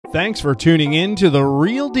Thanks for tuning in to The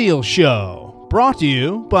Real Deal Show, brought to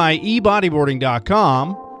you by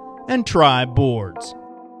ebodyboarding.com and Tribe Boards.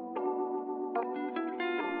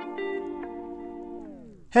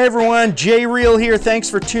 Hey everyone, Jay Reale here. Thanks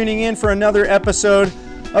for tuning in for another episode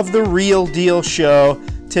of The Real Deal Show.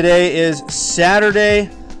 Today is Saturday,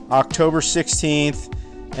 October 16th,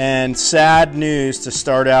 and sad news to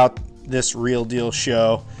start out this Real Deal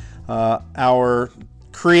Show. Our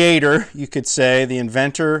creator, you could say, the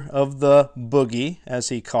inventor of the Boogie, as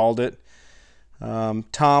he called it,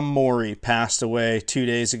 Tom Morey, passed away 2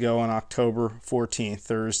 days ago on October 14th,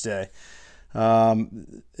 Thursday.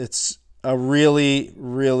 It's a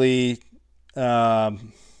really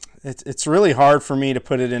it's really hard for me to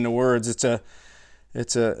put it into words.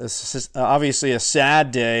 It's obviously a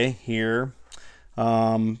sad day here,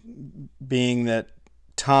 being that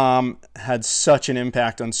Tom had such an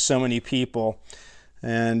impact on so many people,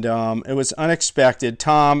 and it was unexpected.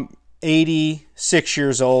 Tom, 86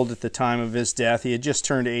 years old at the time of his death. He had just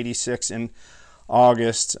turned 86 in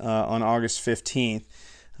August, on August 15th.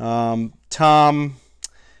 Tom,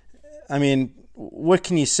 I mean, what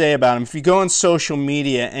can you say about him? If you go on social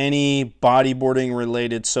media, any bodyboarding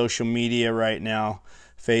related social media right now,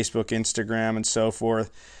 Facebook, Instagram, and so forth,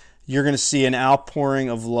 you're going to see an outpouring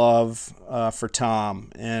of love for Tom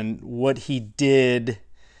and what he did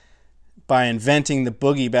by inventing the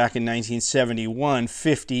Boogie back in 1971,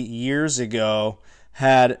 50 years ago,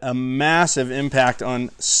 had a massive impact on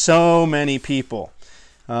so many people.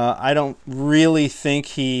 I don't really think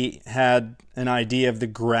he had an idea of the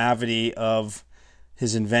gravity of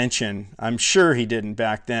his invention. I'm sure he didn't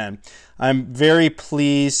back then. I'm very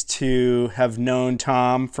pleased to have known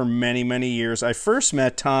Tom for many, many years. I first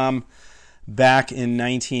met Tom back in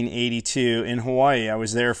 1982 in Hawaii. I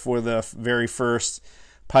was there for the very first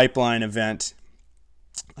pipeline event,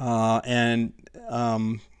 and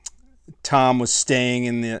Tom was staying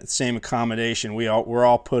in the same accommodation. We're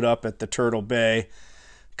all put up at the Turtle Bay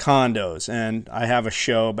condos, and I have a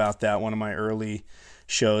show about that, one of my early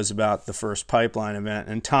shows about the first pipeline event,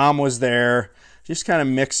 and Tom was there just kind of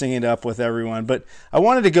mixing it up with everyone. But I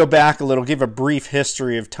wanted to go back a little, give a brief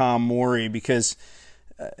history of Tom Morey, because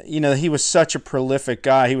he was such a prolific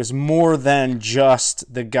guy. He was more than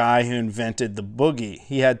just the guy who invented the Boogie.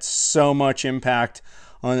 He had so much impact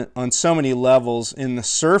on so many levels in the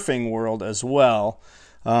surfing world as well.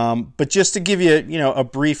 But just to give you, a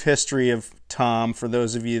brief history of Tom, for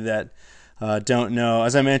those of you that don't know,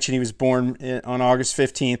 as I mentioned, he was born on August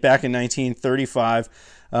 15th, back in 1935.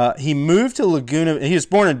 He moved to Laguna. He was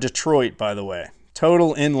born in Detroit, by the way.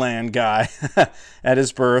 Total inland guy at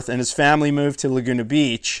his birth, and his family moved to Laguna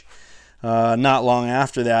Beach not long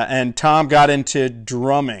after that. And Tom got into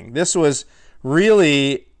drumming. This was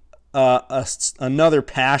really another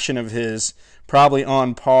passion of his, probably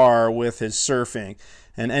on par with his surfing.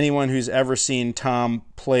 And anyone who's ever seen Tom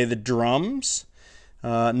play the drums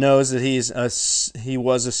knows that he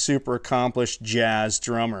was a super accomplished jazz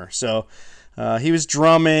drummer. So he was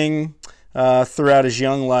drumming throughout his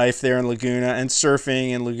young life there in Laguna, and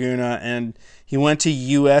surfing in Laguna, and he went to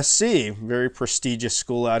USC, very prestigious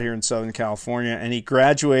school out here in Southern California, and he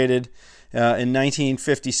graduated in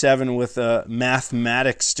 1957 with a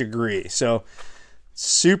mathematics degree. So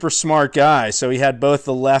super smart guy. So he had both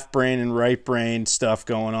the left brain and right brain stuff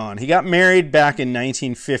going on. He got married back in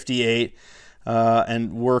 1958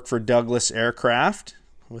 and worked for Douglas Aircraft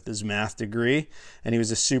with his math degree, and he was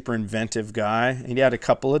a super inventive guy. He had a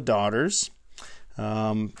couple of daughters,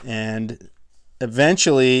 and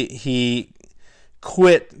eventually he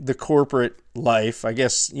quit the corporate life. I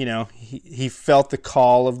guess, he felt the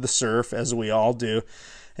call of the surf, as we all do,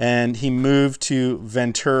 and he moved to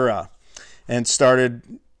Ventura and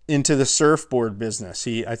started into the surfboard business.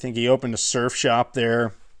 I think he opened a surf shop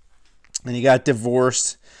there, and he got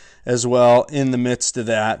divorced as well in the midst of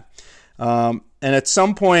that. And at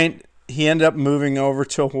some point, he ended up moving over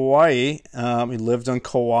to Hawaii. He lived on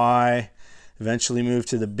Kauai, eventually moved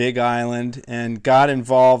to the Big Island, and got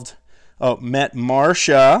involved. Met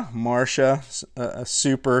Marsha. Marsha, a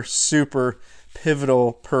super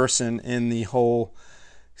pivotal person in the whole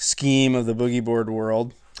scheme of the boogie board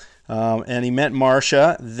world. And he met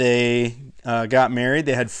Marsha. They got married.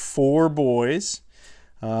 They had 4 boys,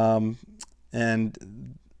 and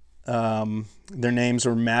their names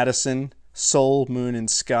were Madison, Soul, Moon, and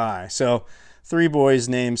Sky. So 3 boys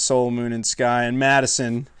named Soul, Moon, and Sky. And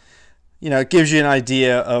Madison, it gives you an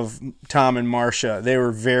idea of Tom and Marsha. They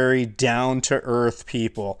were very down-to-earth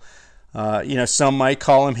people. Some might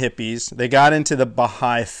call them hippies. They got into the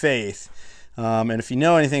Baha'i faith. And if you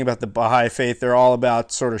know anything about the Baha'i faith, they're all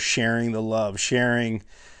about sort of sharing the love, sharing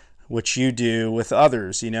which you do with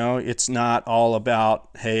others. You know, it's not all about,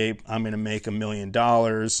 hey, I'm going to make $1 million.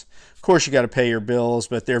 Of course, you got to pay your bills,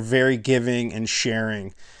 but they're very giving and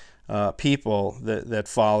sharing people that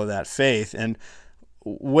follow that faith. And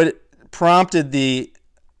what prompted the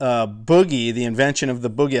Boogie, the invention of the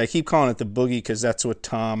Boogie, I keep calling it the Boogie because that's what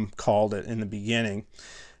Tom called it in the beginning.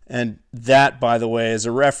 And that, by the way, is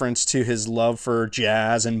a reference to his love for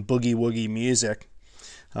jazz and boogie-woogie music.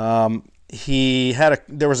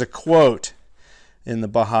 There was a quote in the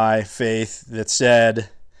Baha'i faith that said,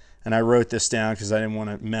 and I wrote this down because I didn't want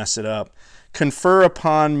to mess it up, "Confer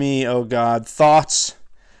upon me, O God, thoughts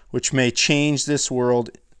which may change this world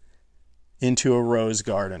into a rose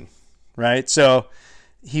garden." Right? So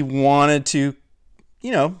he wanted to,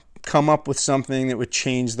 come up with something that would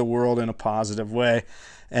change the world in a positive way.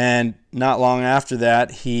 And not long after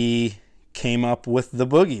that, he came up with the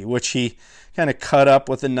Boogie, which he kind of cut up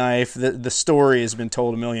with a knife. The story has been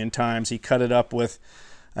told a million times. He cut it up with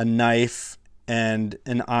a knife and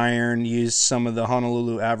an iron, used some of the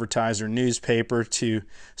Honolulu Advertiser newspaper to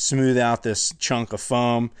smooth out this chunk of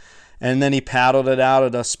foam. And then he paddled it out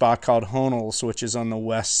at a spot called Honol's, which is on the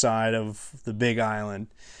west side of the Big Island,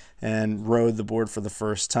 and rode the board for the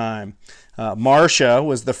first time. Marcia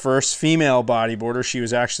was the first female bodyboarder. She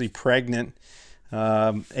was actually pregnant,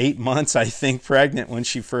 8 months, I think, pregnant when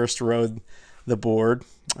she first rode the board.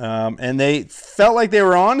 And they felt like they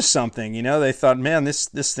were on something. They thought, man,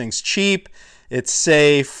 this thing's cheap, it's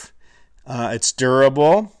safe, it's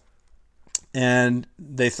durable. And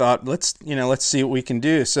they thought, let's see what we can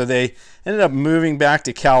do. So they ended up moving back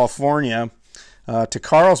to California, to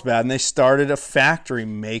Carlsbad, and they started a factory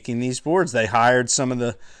making these boards. They hired some of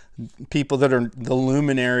the people that are the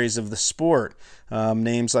luminaries of the sport,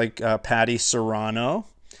 names like Patty Serrano,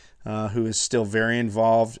 who is still very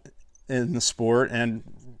involved in the sport and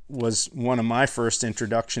was one of my first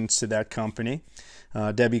introductions to that company.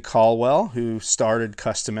 Debbie Caldwell, who started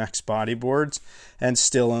Custom X Bodyboards and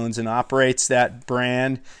still owns and operates that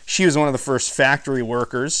brand. She was one of the first factory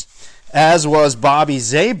workers, as was Bobby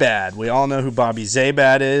Zabad. We all know who Bobby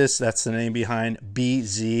Zabad is. That's the name behind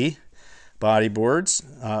BZ Bodyboards,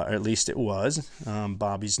 or at least it was.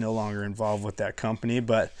 Bobby's no longer involved with that company,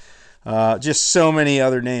 but just so many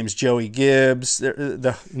other names. Joey Gibbs.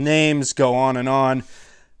 The names go on and on.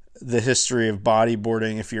 The history of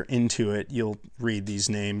bodyboarding, if you're into it, you'll read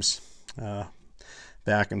these names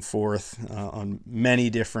back and forth on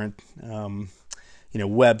many different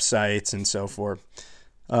websites and so forth.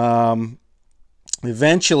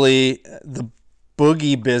 Eventually, the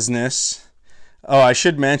Boogie business. Oh, I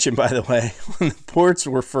should mention, by the way, when the boards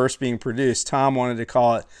were first being produced, Tom wanted to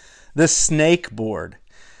call it the Snake board.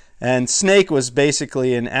 And Snake was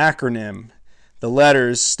basically an acronym, the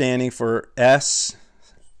letters standing for S,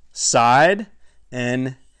 side,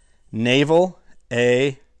 N, navel,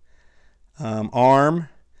 A, arm,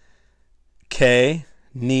 K,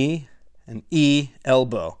 knee, and E,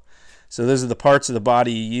 elbow. So those are the parts of the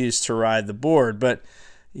body you use to ride the board. But,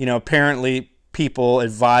 apparently people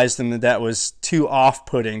advised him that was too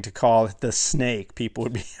off-putting to call it the Snake. People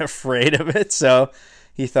would be afraid of it. So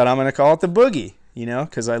he thought, I'm going to call it the Boogie,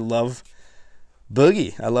 because I love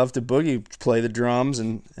boogie. I love to boogie, play the drums,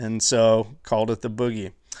 and so called it the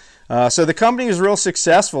Boogie. So the company was real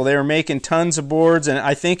successful. They were making tons of boards, and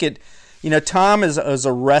I think Tom is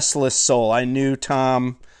a restless soul. I knew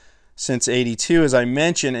Tom since '82, as I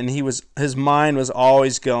mentioned, and his mind was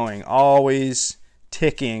always going, always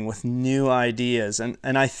ticking with new ideas. And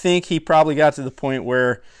I think he probably got to the point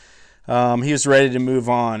where he was ready to move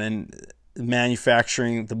on, and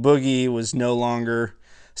manufacturing the Boogie was no longer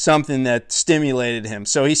something that stimulated him.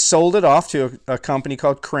 So he sold it off to a company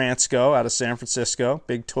called Kransco out of San Francisco,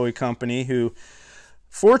 big toy company, who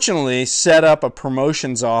fortunately set up a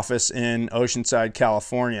promotions office in Oceanside,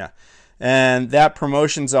 California. And that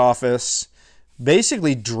promotions office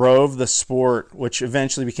basically drove the sport, which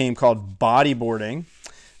eventually became called bodyboarding,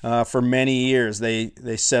 for many years. They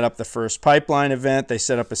set up the first pipeline event. They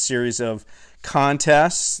set up a series of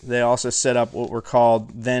contests. They also set up what were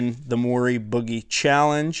called then the Morey Boogie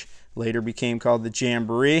Challenge, later became called the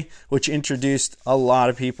Jamboree, which introduced a lot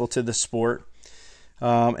of people to the sport.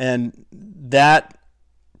 And that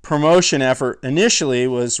promotion effort initially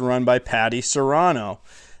was run by Patty Serrano.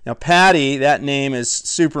 Now, Patty, that name is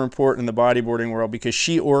super important in the bodyboarding world because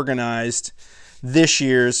she organized this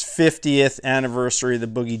year's 50th anniversary of the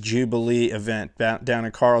Boogie Jubilee event down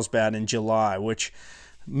in Carlsbad in July, which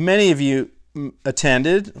many of you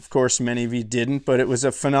attended. Of course, many of you didn't, but it was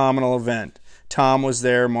a phenomenal event. Tom was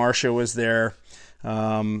there, Marcia was there,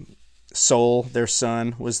 Soul, their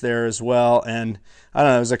son, was there as well. And I don't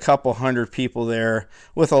know, there was a couple hundred people there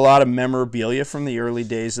with a lot of memorabilia from the early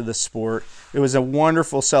days of the sport. It was a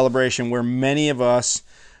wonderful celebration where many of us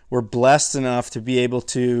were blessed enough to be able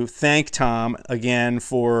to thank Tom again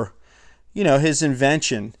for, you know, his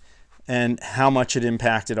invention and how much it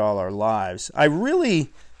impacted all our lives. I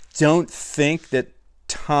really don't think that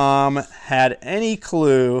Tom had any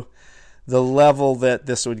clue the level that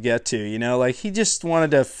this would get to. You know, like, he just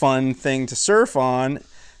wanted a fun thing to surf on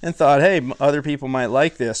and thought, hey, other people might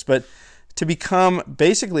like this. But to become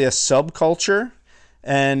basically a subculture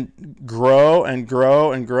and grow and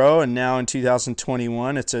grow and grow, and now in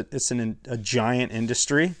 2021 it's a giant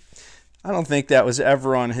industry, I don't think that was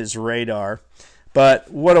ever on his radar.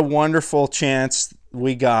 But what a wonderful chance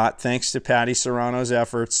we got, thanks to Patty Serrano's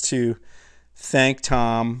efforts, to thank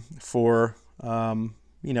Tom for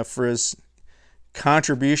for his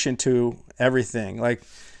contribution to everything. Like,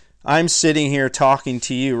 I'm sitting here talking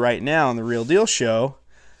to you right now on the Real Deal Show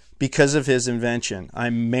because of his invention.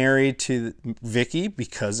 I'm married to Vicky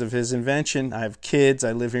because of his invention. I have kids.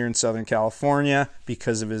 I live here in Southern California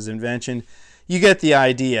because of his invention. You get the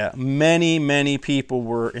idea. Many, many people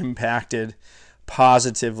were impacted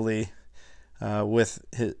positively with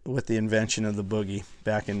the invention of the boogie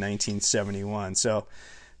back in 1971. So,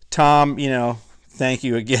 Tom, thank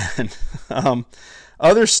you again.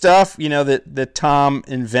 Other stuff, that Tom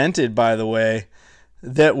invented, by the way,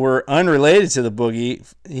 that were unrelated to the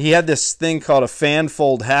boogie. He had this thing called a fan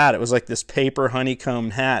fold hat. It was like this paper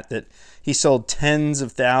honeycomb hat that he sold tens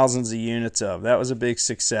of thousands of units of. That was a big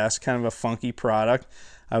success, kind of a funky product.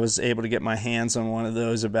 I was able to get my hands on one of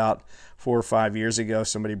those about 4 or 5 years ago.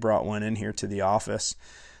 Somebody brought one in here to the office.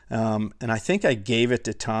 And I think I gave it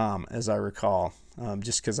to Tom, as I recall,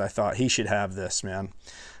 just because I thought he should have this, man.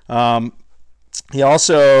 He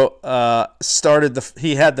also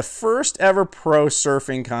he had the first ever pro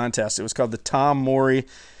surfing contest. It was called the Tom Morey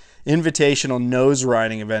Invitational Nose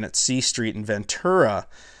Riding Event at C Street in Ventura.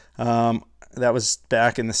 That was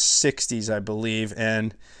back in the 60s, I believe.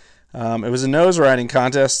 And it was a nose riding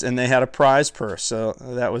contest, and they had a prize purse. So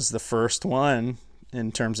that was the first one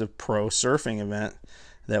in terms of pro surfing event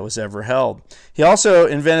that was ever held. He also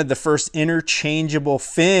invented the first interchangeable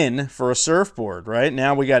fin for a surfboard, right?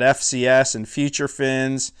 Now we got FCS and future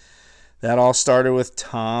fins. That all started with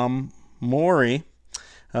Tom Morey.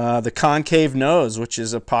 The concave nose, which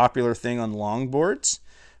is a popular thing on longboards,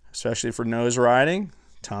 especially for nose riding,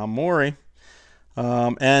 Tom Morey.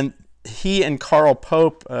 And he and Carl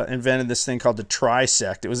Pope invented this thing called the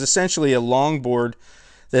trisect. It was essentially a longboard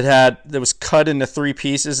that was cut into 3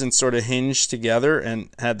 pieces and sort of hinged together and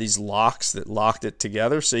had these locks that locked it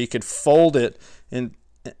together, so you could fold it and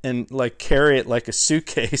like carry it like a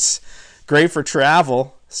suitcase. Great for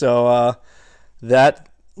travel. So that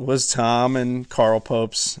was Tom and Carl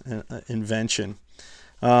Pope's invention.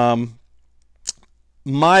 My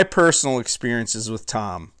personal experiences with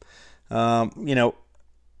Tom, I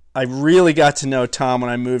really got to know Tom when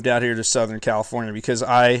I moved out here to Southern California, because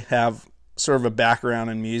I have sort of a background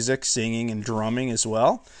in music, singing and drumming as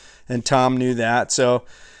well, and Tom knew that. So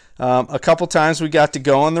a couple times we got to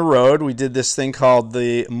go on the road. We did this thing called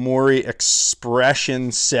the Morey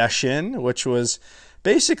Expression Session, which was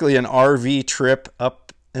basically an RV trip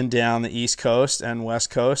up and down the East Coast and West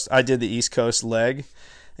Coast. I did the East Coast leg,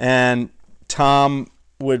 and Tom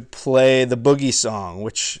would play the Boogie song,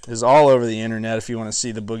 which is all over the internet if you want to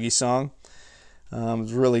see the Boogie song.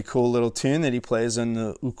 It's a really cool little tune that he plays on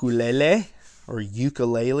the ukulele, or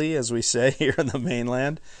ukulele as we say here in the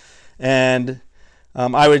mainland. And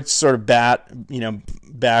I would sort of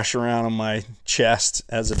bash around on my chest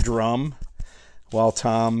as a drum while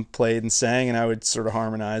Tom played and sang, and I would sort of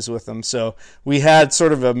harmonize with him. So we had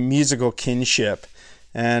sort of a musical kinship.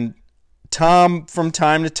 And Tom, from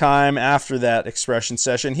time to time after that expression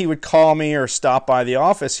session, he would call me or stop by the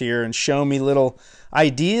office here and show me little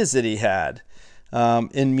ideas that he had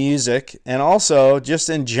in music, and also just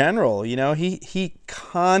in general. He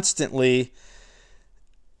constantly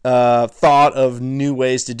thought of new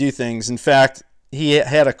ways to do things. In fact, he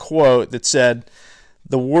had a quote that said,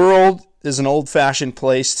 "The world is an old-fashioned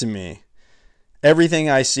place to me. Everything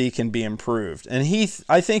I see can be improved." And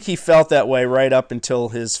I think he felt that way right up until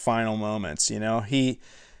his final moments.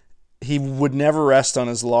 He would never rest on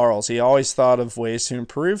his laurels. He always thought of ways to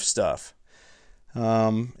improve stuff.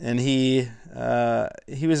 And he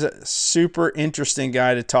was a super interesting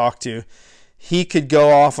guy to talk to. He could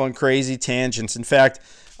go off on crazy tangents. In fact,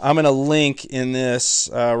 I'm going to link in this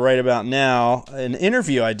right about now an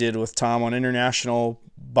interview I did with Tom on International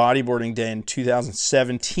Bodyboarding Day in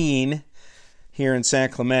 2017 here in San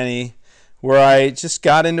Clemente, where I just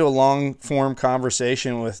got into a long-form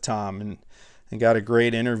conversation with Tom and got a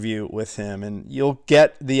great interview with him. And you'll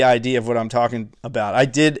get the idea of what I'm talking about. I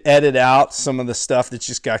did edit out some of the stuff that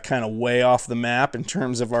just got kind of way off the map in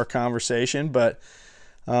terms of our conversation, but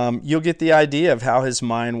you'll get the idea of how his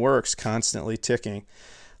mind works, constantly ticking.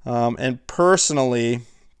 And personally,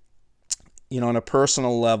 on a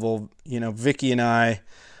personal level, Vicky and I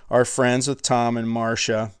are friends with Tom and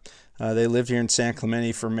Marcia. They lived here in San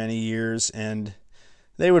Clemente for many years, and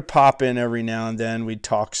they would pop in every now and then. We'd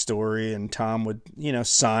talk story, and Tom would,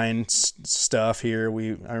 sign stuff here.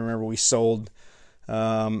 I remember we sold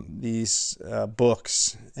these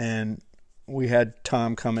books, and we had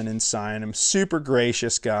Tom come in and sign them. Super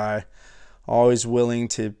gracious guy, always willing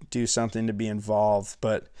to do something to be involved.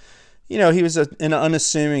 But, he was an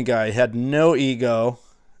unassuming guy. He had no ego.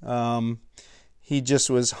 He just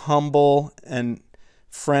was humble and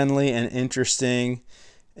friendly and interesting.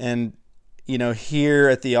 And, here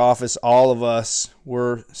at the office, all of us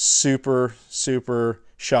were super, super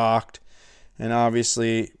shocked and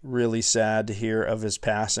obviously really sad to hear of his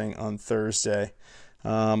passing on Thursday.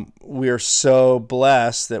 We are so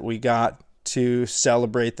blessed that we got to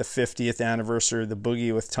celebrate the 50th anniversary of the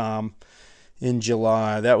Boogie with Tom in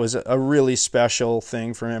July. That was a really special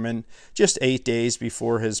thing for him. And just 8 days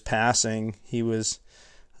before his passing, he was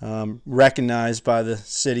recognized by the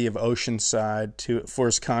city of Oceanside for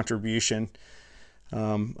his contribution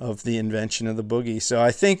of the invention of the Boogie. So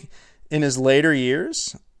I think in his later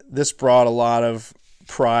years, this brought a lot of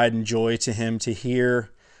pride and joy to him to hear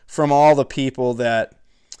from all the people that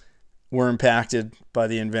were impacted by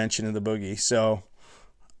the invention of the Boogie. So,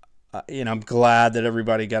 I'm glad that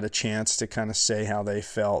everybody got a chance to kind of say how they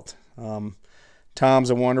felt. Tom's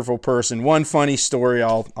a wonderful person. One funny story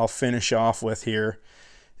I'll finish off with here.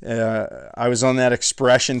 I was on that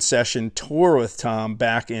Expression Session tour with Tom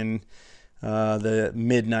back in the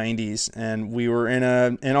mid-90s, and we were in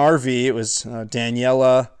an RV. It was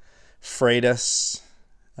Daniela Freitas,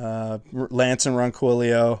 Lance and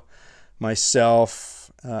Ronquillo,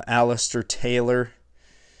 myself, Alistair Taylor,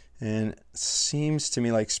 and it seems to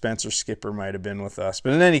me like Spencer Skipper might have been with us.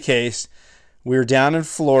 But in any case, we were down in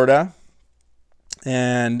Florida,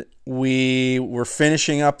 and we were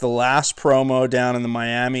finishing up the last promo down in the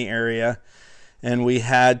Miami area, and we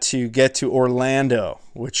had to get to Orlando,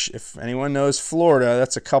 which, if anyone knows Florida,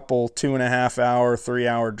 that's a couple 2.5 hour, 3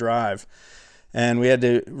 hour drive. And we had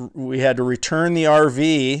to return the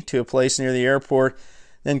RV to a place near the airport,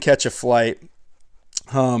 then catch a flight.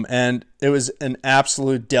 And it was an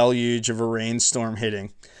absolute deluge of a rainstorm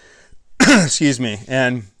hitting. Excuse me.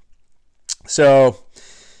 And so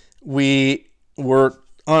we were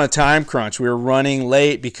on a time crunch. We were running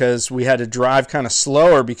late because we had to drive kind of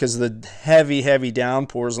slower because of the heavy, heavy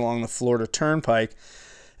downpours along the Florida Turnpike.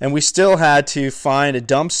 And we still had to find a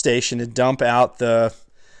dump station to dump out the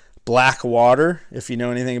black water. If you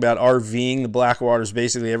know anything about RVing, the black water is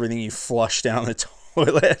basically everything you flush down the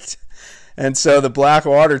toilet. And so the black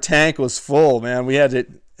water tank was full, man. We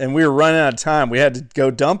were running out of time. We had to go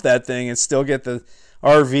dump that thing and still get the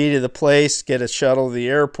RV to the place, get a shuttle to the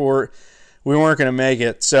airport. We weren't going to make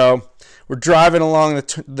it. So we're driving along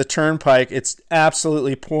the turnpike. It's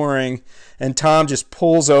absolutely pouring, and Tom just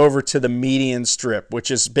pulls over to the median strip, which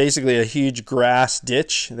is basically a huge grass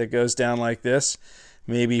ditch that goes down like this,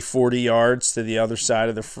 maybe 40 yards to the other side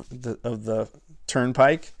of the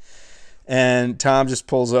turnpike. And Tom just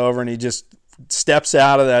pulls over, and he just steps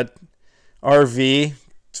out of that RV,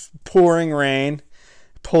 pouring rain,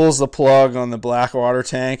 pulls the plug on the black water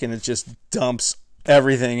tank, and it just dumps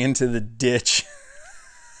everything into the ditch.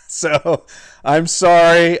 So I'm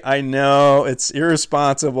sorry. I know it's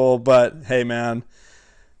irresponsible, but hey, man,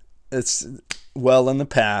 it's well in the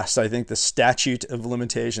past. I think the statute of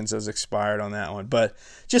limitations has expired on that one. But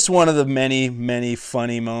just one of the many, many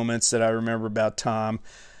funny moments that I remember about Tom.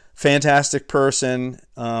 Fantastic person.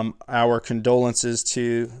 Our condolences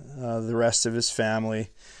to the rest of his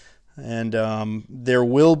family. And there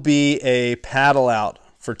will be a paddle out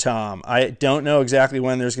for Tom. I don't know exactly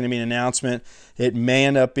when there's going to be an announcement. It may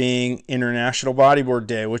end up being International Bodyboard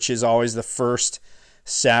Day, which is always the first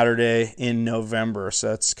Saturday in November. So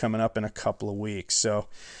that's coming up in a couple of weeks. So,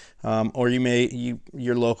 or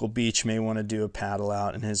your local beach may want to do a paddle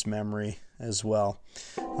out in his memory as well.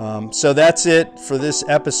 So that's it for this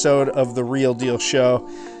episode of The Real Deal Show.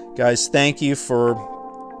 Guys, thank you for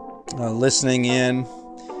listening in.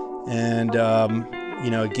 And,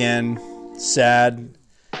 again, sad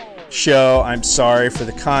show. I'm sorry for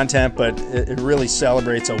the content, but it really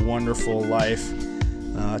celebrates a wonderful life.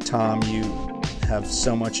 Tom, you have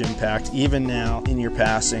so much impact, even now in your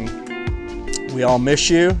passing. We all miss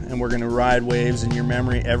you, and we're going to ride waves in your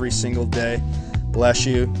memory every single day. Bless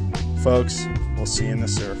you, folks. We'll see you in the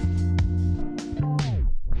surf.